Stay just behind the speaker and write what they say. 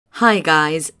Hi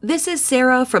guys, this is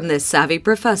Sarah from The Savvy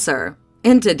Professor.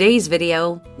 In today's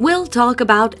video, we'll talk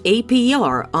about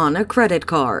APR on a credit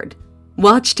card.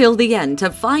 Watch till the end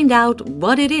to find out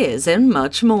what it is and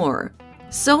much more.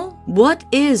 So, what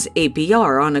is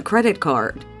APR on a credit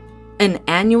card? An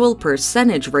annual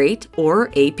percentage rate, or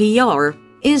APR,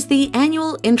 is the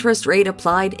annual interest rate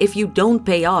applied if you don't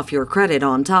pay off your credit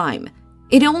on time.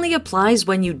 It only applies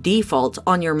when you default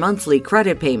on your monthly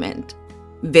credit payment.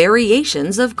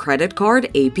 Variations of credit card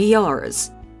APRs.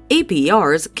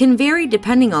 APRs can vary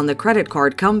depending on the credit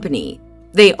card company.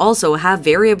 They also have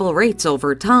variable rates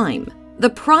over time.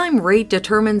 The prime rate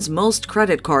determines most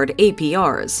credit card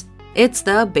APRs. It's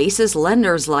the basis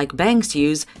lenders like banks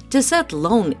use to set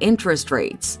loan interest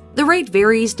rates. The rate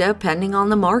varies depending on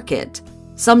the market.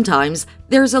 Sometimes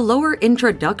there's a lower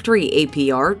introductory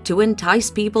APR to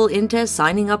entice people into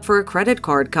signing up for a credit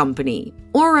card company,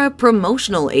 or a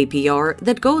promotional APR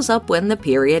that goes up when the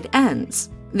period ends.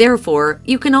 Therefore,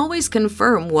 you can always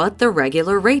confirm what the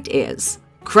regular rate is.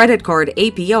 Credit card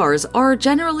APRs are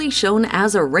generally shown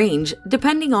as a range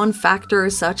depending on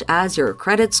factors such as your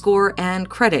credit score and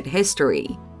credit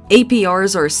history.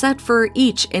 APRs are set for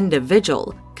each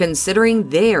individual, considering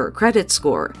their credit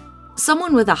score.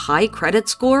 Someone with a high credit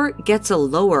score gets a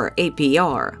lower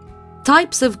APR.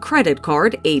 Types of credit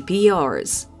card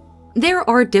APRs. There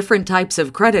are different types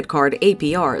of credit card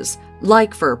APRs,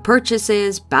 like for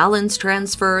purchases, balance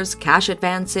transfers, cash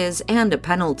advances, and a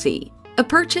penalty. A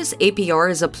purchase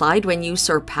APR is applied when you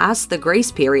surpass the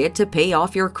grace period to pay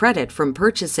off your credit from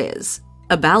purchases.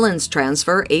 A balance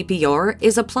transfer APR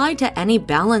is applied to any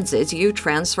balances you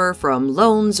transfer from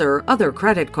loans or other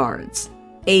credit cards.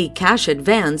 A cash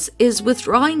advance is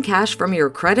withdrawing cash from your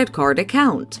credit card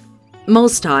account.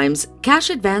 Most times,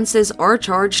 cash advances are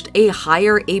charged a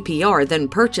higher APR than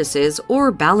purchases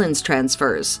or balance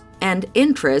transfers, and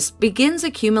interest begins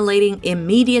accumulating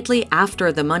immediately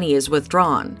after the money is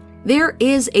withdrawn. There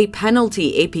is a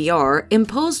penalty APR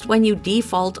imposed when you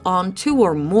default on 2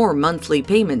 or more monthly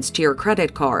payments to your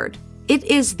credit card. It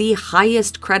is the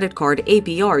highest credit card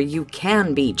APR you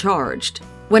can be charged.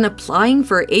 When applying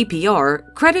for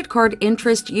APR, credit card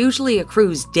interest usually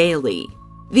accrues daily.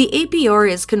 The APR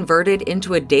is converted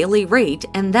into a daily rate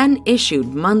and then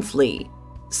issued monthly.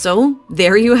 So,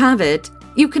 there you have it.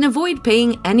 You can avoid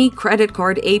paying any credit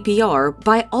card APR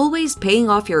by always paying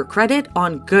off your credit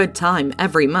on good time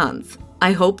every month.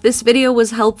 I hope this video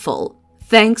was helpful.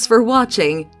 Thanks for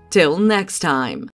watching. Till next time.